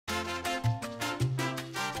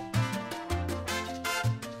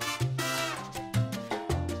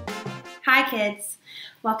Hi kids,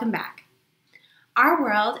 welcome back. Our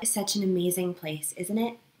world is such an amazing place, isn't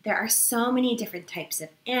it? There are so many different types of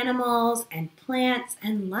animals and plants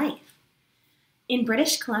and life. In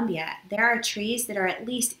British Columbia, there are trees that are at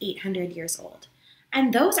least 800 years old,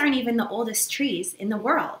 and those aren't even the oldest trees in the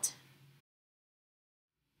world.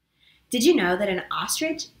 Did you know that an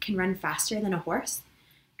ostrich can run faster than a horse,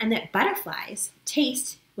 and that butterflies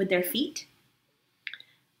taste with their feet?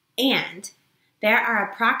 And there are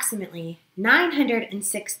approximately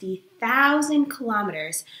 960,000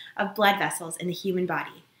 kilometers of blood vessels in the human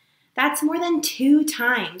body. That's more than 2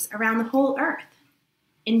 times around the whole earth.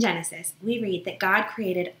 In Genesis, we read that God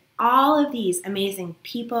created all of these amazing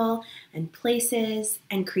people and places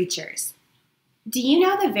and creatures. Do you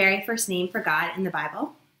know the very first name for God in the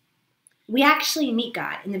Bible? We actually meet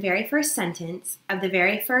God in the very first sentence of the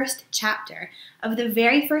very first chapter of the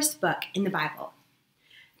very first book in the Bible.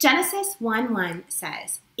 Genesis 1:1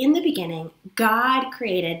 says, "In the beginning, God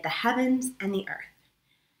created the heavens and the earth."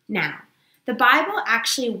 Now, the Bible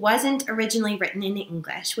actually wasn't originally written in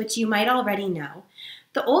English, which you might already know.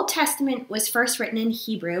 The Old Testament was first written in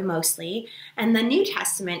Hebrew mostly, and the New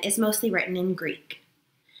Testament is mostly written in Greek.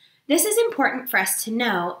 This is important for us to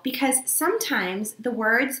know because sometimes the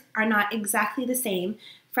words are not exactly the same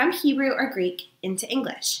from Hebrew or Greek into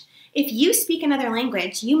English. If you speak another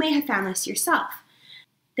language, you may have found this yourself,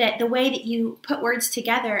 that the way that you put words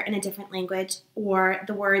together in a different language, or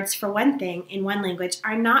the words for one thing in one language,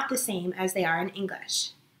 are not the same as they are in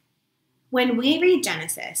English. When we read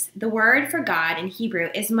Genesis, the word for God in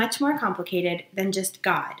Hebrew is much more complicated than just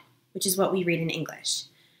God, which is what we read in English.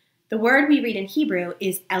 The word we read in Hebrew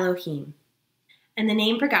is Elohim. And the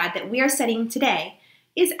name for God that we are studying today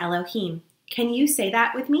is Elohim. Can you say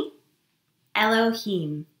that with me?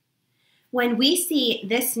 Elohim. When we see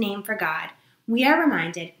this name for God, we are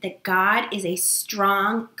reminded that God is a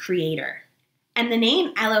strong creator. And the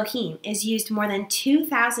name Elohim is used more than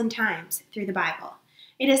 2,000 times through the Bible.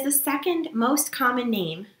 It is the second most common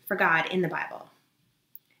name for God in the Bible.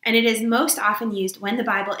 And it is most often used when the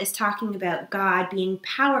Bible is talking about God being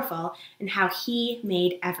powerful and how He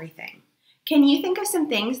made everything. Can you think of some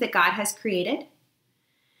things that God has created?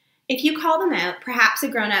 If you call them out, perhaps a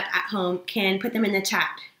grown-up at home can put them in the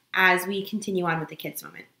chat as we continue on with the kids'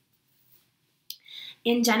 moment.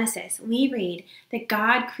 In Genesis, we read that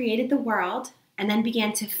God created the world and then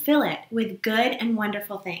began to fill it with good and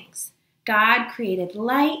wonderful things. God created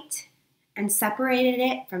light and separated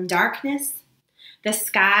it from darkness. The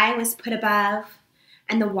sky was put above,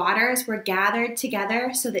 and the waters were gathered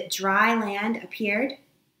together so that dry land appeared.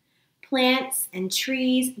 Plants and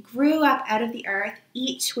trees grew up out of the earth,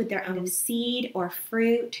 each with their own seed or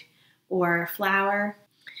fruit or flower.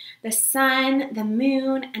 The sun, the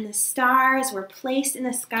moon, and the stars were placed in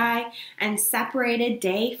the sky and separated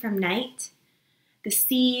day from night. The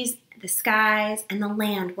seas, the skies, and the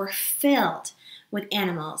land were filled with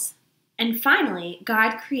animals. And finally,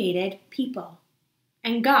 God created people.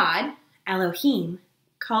 And God, Elohim,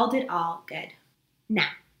 called it all good.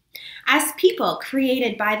 Now, as people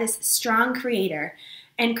created by this strong creator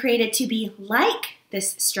and created to be like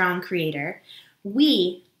this strong creator,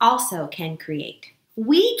 we also can create.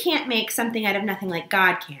 We can't make something out of nothing like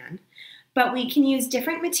God can, but we can use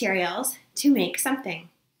different materials to make something.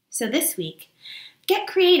 So this week, get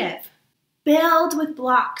creative. Build with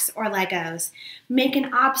blocks or Legos. Make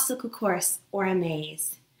an obstacle course or a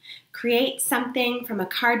maze. Create something from a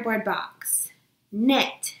cardboard box.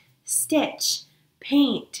 Knit, stitch,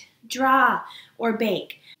 paint, draw, or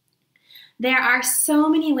bake. There are so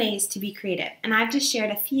many ways to be creative, and I've just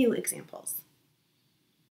shared a few examples.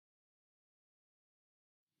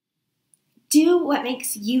 Do what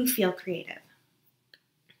makes you feel creative.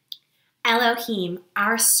 Elohim,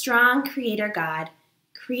 our strong creator God,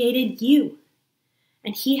 created you,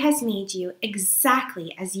 and He has made you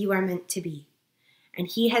exactly as you are meant to be, and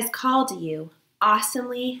He has called you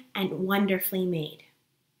awesomely and wonderfully made.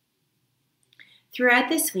 Throughout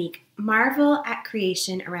this week, marvel at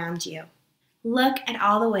creation around you. Look at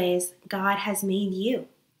all the ways God has made you,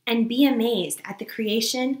 and be amazed at the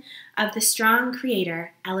creation of the strong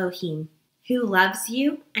creator, Elohim, who loves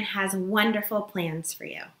you and has wonderful plans for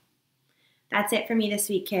you. That's it for me this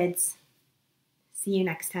week, kids. See you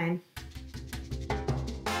next time.